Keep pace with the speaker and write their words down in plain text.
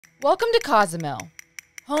Welcome to Cozumel,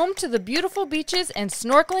 home to the beautiful beaches and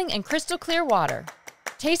snorkeling and crystal clear water.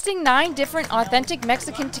 Tasting 9 different authentic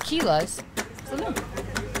Mexican tequilas,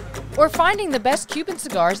 or finding the best Cuban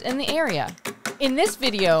cigars in the area. In this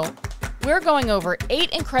video, we're going over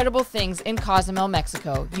 8 incredible things in Cozumel,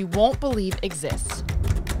 Mexico you won't believe exist.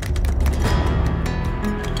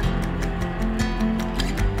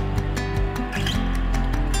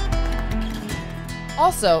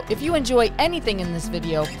 Also, if you enjoy anything in this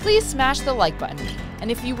video, please smash the like button. And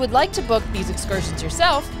if you would like to book these excursions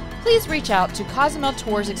yourself, please reach out to Cozumel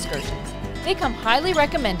Tours Excursions. They come highly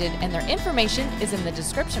recommended and their information is in the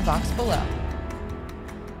description box below.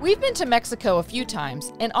 We've been to Mexico a few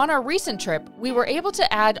times, and on our recent trip, we were able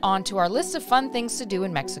to add on to our list of fun things to do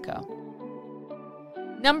in Mexico.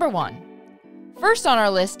 Number 1. First on our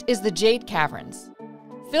list is the Jade Caverns.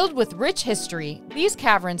 Filled with rich history, these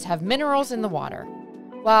caverns have minerals in the water.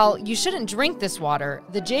 While you shouldn't drink this water,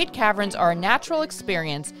 the Jade Caverns are a natural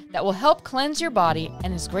experience that will help cleanse your body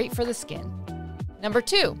and is great for the skin. Number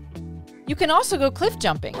 2. You can also go cliff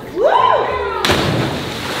jumping. Woo!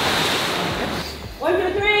 1,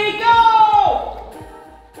 2, 3, go!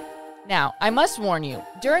 Now, I must warn you,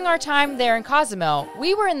 during our time there in Cozumel,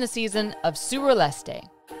 we were in the season of sureste.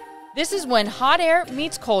 This is when hot air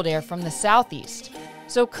meets cold air from the southeast.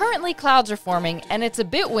 So currently clouds are forming and it's a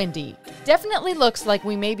bit windy. Definitely looks like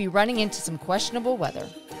we may be running into some questionable weather.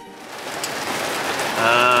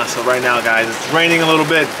 So right now, guys, it's raining a little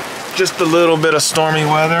bit. Just a little bit of stormy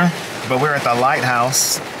weather. But we're at the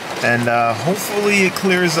lighthouse. And hopefully it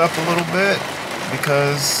clears up a little bit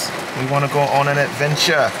because we want to go on an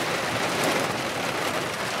adventure.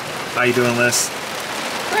 How you doing, Liz?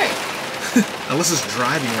 Great. Alyssa's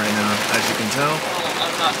driving right now, as you can tell.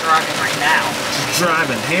 I'm not driving right now. She's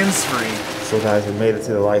driving hands-free. So guys, we made it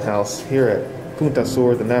to the lighthouse here at Punta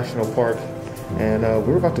Sur, the national park. And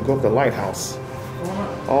we're about to go up the lighthouse.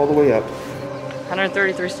 All the way up.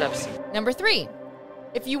 133 steps. Number 3.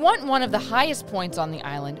 If you want one of the highest points on the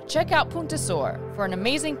island, check out Punta Sur for an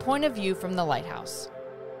amazing point of view from the lighthouse.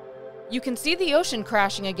 You can see the ocean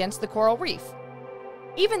crashing against the coral reef.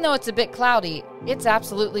 Even though it's a bit cloudy, it's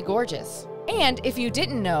absolutely gorgeous. And if you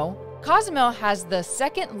didn't know, Cozumel has the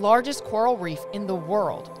 2nd largest coral reef in the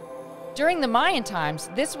world. During the Mayan times,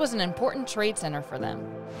 this was an important trade center for them.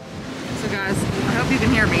 So guys, I hope you can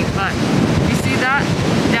hear me, but you see that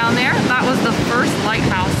down there? That was the first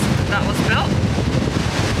lighthouse that was built.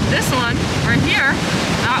 This one right here,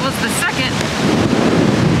 that was the 2nd,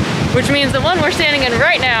 which means the one we're standing in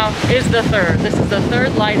right now is the 3rd. This is the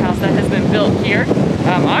 3rd lighthouse that has been built here.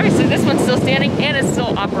 Obviously this one's still standing and is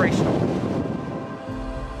still operational.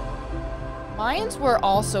 Mayans were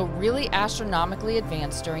also really astronomically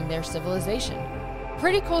advanced during their civilization.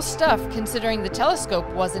 Pretty cool stuff considering the telescope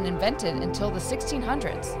wasn't invented until the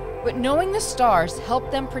 1600s. But knowing the stars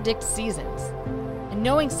helped them predict seasons. And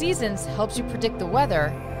knowing seasons helps you predict the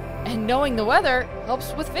weather, and knowing the weather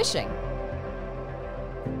helps with fishing.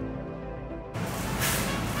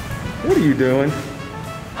 What are you doing?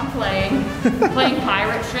 I'm playing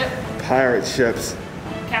pirate ship. Pirate ships.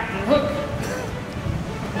 Captain Hook.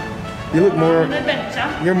 You look more, An adventure.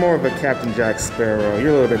 you're more of a Captain Jack Sparrow. You're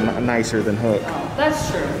a little bit nicer than Hook. Oh,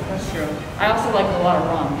 that's true, that's true. I also like a lot of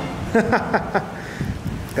rum.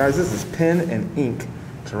 Guys, this is pen and ink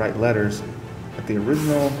to write letters at the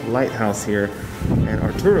original lighthouse here. And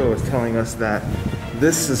Arturo is telling us that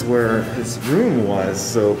this is where his room was.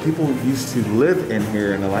 So people used to live in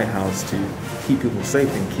here in the lighthouse to keep people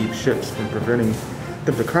safe and keep ships from preventing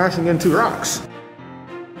them from crashing into rocks.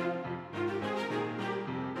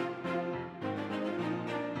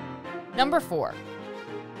 Number 4.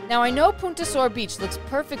 Now I know Punta Sur Beach looks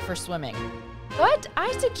perfect for swimming, but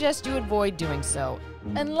I suggest you avoid doing so,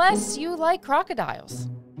 unless you like crocodiles.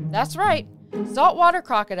 That's right, saltwater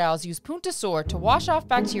crocodiles use Punta Sur to wash off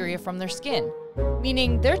bacteria from their skin,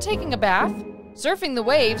 meaning they're taking a bath, surfing the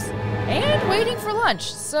waves, and waiting for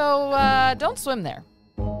lunch, so don't swim there.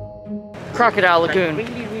 Crocodile Lagoon.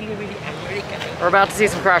 We're about to see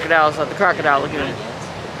some crocodiles at the Crocodile Lagoon.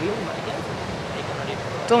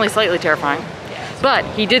 It's only slightly terrifying. But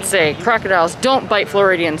he did say crocodiles don't bite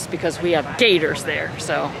Floridians because we have gators there,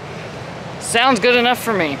 so sounds good enough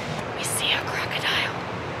for me. We see a crocodile.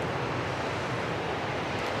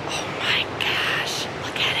 Oh my gosh,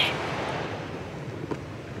 look at it.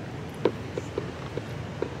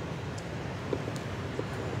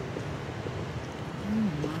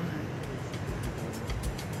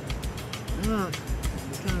 Look,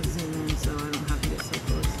 it's gonna zoom in so I don't have to get so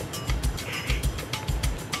close.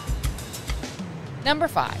 Number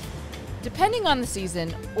 5. Depending on the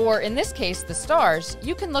season, or in this case, the stars,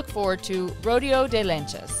 you can look forward to Rodeo de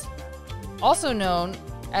Lanchas, also known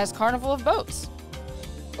as Carnival of Boats.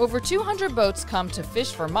 Over 200 boats come to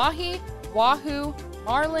fish for mahi, wahoo,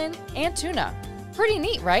 marlin, and tuna. Pretty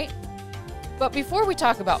neat, right? But before we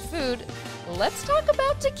talk about food, let's talk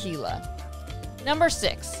about tequila. Number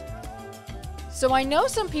 6. So I know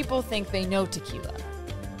some people think they know tequila,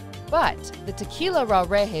 but the Tequila Raw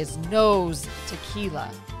Reyes knows tequila.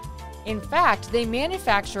 In fact, they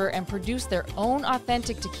manufacture and produce their own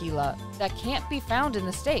authentic tequila that can't be found in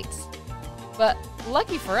the States. But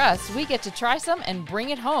lucky for us, we get to try some and bring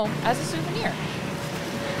it home as a souvenir.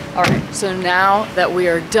 All right, so now that we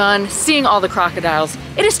are done seeing all the crocodiles,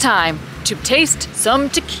 it is time to taste some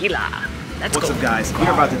tequila. Let's go. What's up, guys?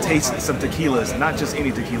 We're about to taste some tequilas, not just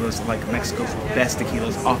any tequilas, like Mexico's best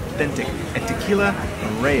tequilas, authentic. At Tequila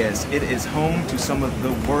Reyes, it is home to some of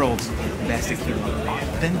the world's best tequila,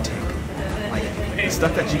 authentic. Like the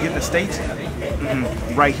stuff that you get in the States,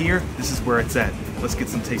 right here, this is where it's at. Let's get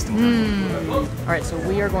some tasting time. All right, so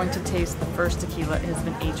we are going to taste the first tequila. It has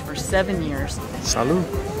been aged for 7 years. Salud.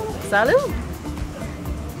 Salud.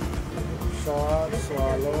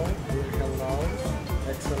 Swallow,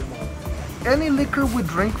 exhale. Any liquor we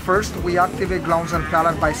drink first, we activate glands and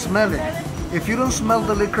palate by smelling. If you don't smell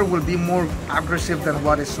the liquor, will be more aggressive than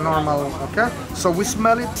what is normal, okay? So we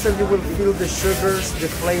smell it, so you will feel the sugars, the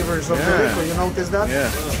flavors of the liquor. You notice that? Yeah.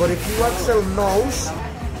 But if you exhale nose,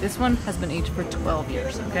 This one has been aged for 12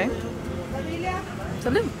 years, okay?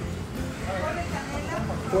 Salud.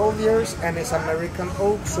 12 years, and it's American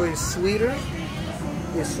oak, so it's sweeter,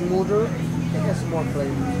 it's smoother, it has more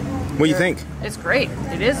flavor. What do you think? It's great.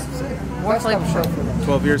 It is more That's what I'm flavorful. sure for them.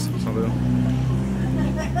 12 years? Salud.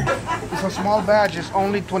 It's a small batch, it's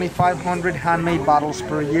only 2,500 handmade bottles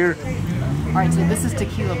per year. All right, so this is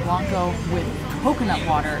tequila blanco with coconut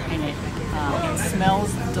water in it. It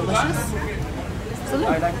smells delicious.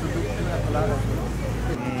 Salud.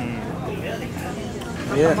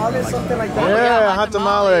 Yeah. Tamale, something like that. Yeah, hot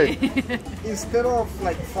tamale. Instead of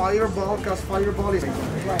like fireball, because fireball is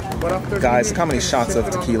but after Guys, how many shots of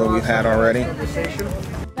tequila we've had already?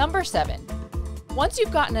 Number 7. Once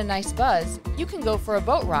you've gotten a nice buzz, you can go for a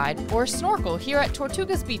boat ride or snorkel here at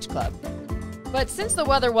Tortugas Beach Club. But since the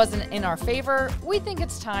weather wasn't in our favor, we think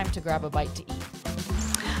it's time to grab a bite to eat.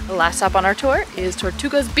 The last stop on our tour is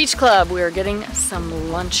Tortugas Beach Club. We are getting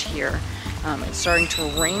some lunch here. It's starting to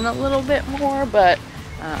rain a little bit more, but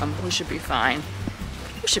we should be fine.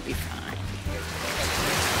 We should be fine.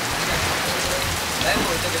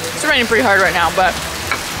 It's raining pretty hard right now, but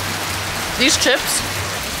these chips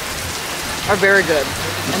are very good.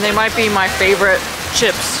 And they might be my favorite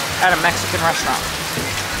chips at a Mexican restaurant.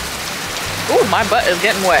 Ooh, my butt is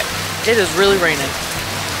getting wet. It is really raining.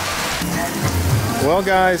 Well,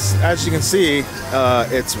 guys, as you can see,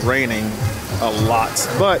 it's raining a lot,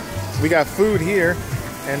 but we got food here,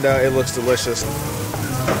 and it looks delicious.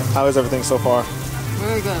 How is everything so far?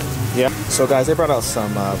 Very good. Yeah. So, guys, they brought out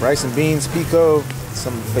some rice and beans, pico,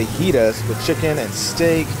 some fajitas with chicken and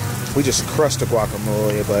steak. We just crushed the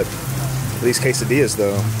guacamole, but these quesadillas,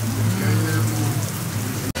 though.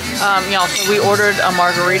 Y'all, so we ordered a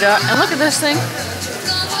margarita, and look at this thing.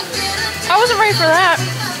 I wasn't ready for that.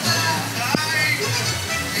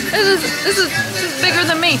 This is bigger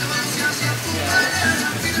than me.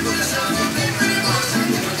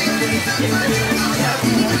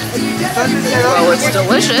 Well, it's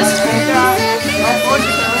delicious.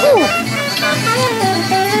 Ooh.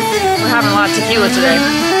 We're having a lot of tequila today.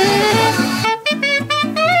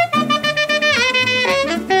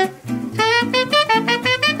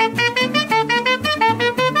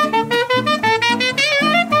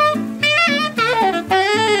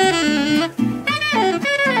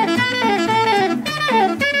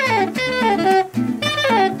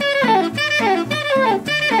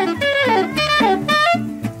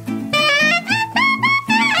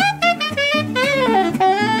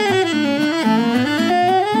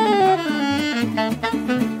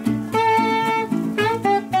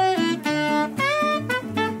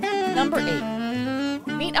 Number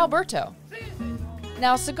 8. Meet Alberto.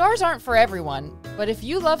 Now, cigars aren't for everyone, but if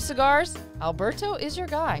you love cigars, Alberto is your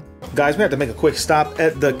guy. Guys, we have to make a quick stop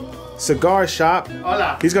at the cigar shop.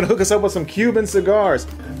 Hola. He's gonna hook us up with some Cuban cigars.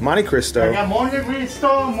 Monte Cristo. I got Monte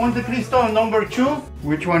Cristo number 2,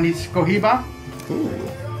 which one is Cohiba. Ooh.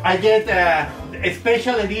 I get a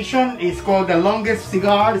special edition. It's called the longest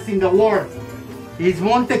cigars in the world. It's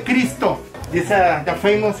Monte Cristo. It's the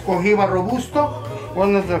famous Cohiba Robusto,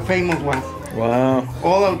 one of the famous ones. Wow.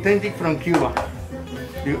 All authentic from Cuba.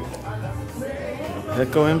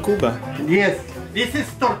 Echo in Cuba. Yes, This is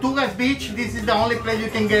Tortugas Beach. This is the only place you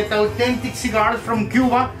can get authentic cigars from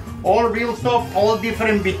Cuba. All real stuff, all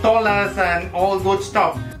different vitolas and all good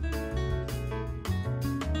stuff.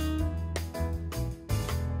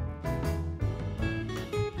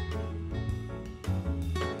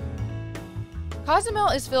 Cozumel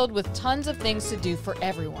is filled with tons of things to do for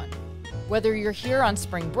everyone. Whether you're here on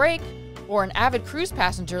spring break or an avid cruise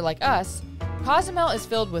passenger like us, Cozumel is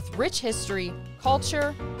filled with rich history,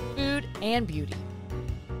 culture, food, and beauty.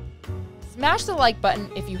 Smash the like button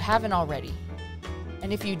if you haven't already.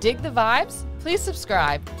 And if you dig the vibes, please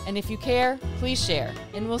subscribe. And if you care, please share.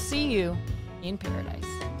 And we'll see you in paradise.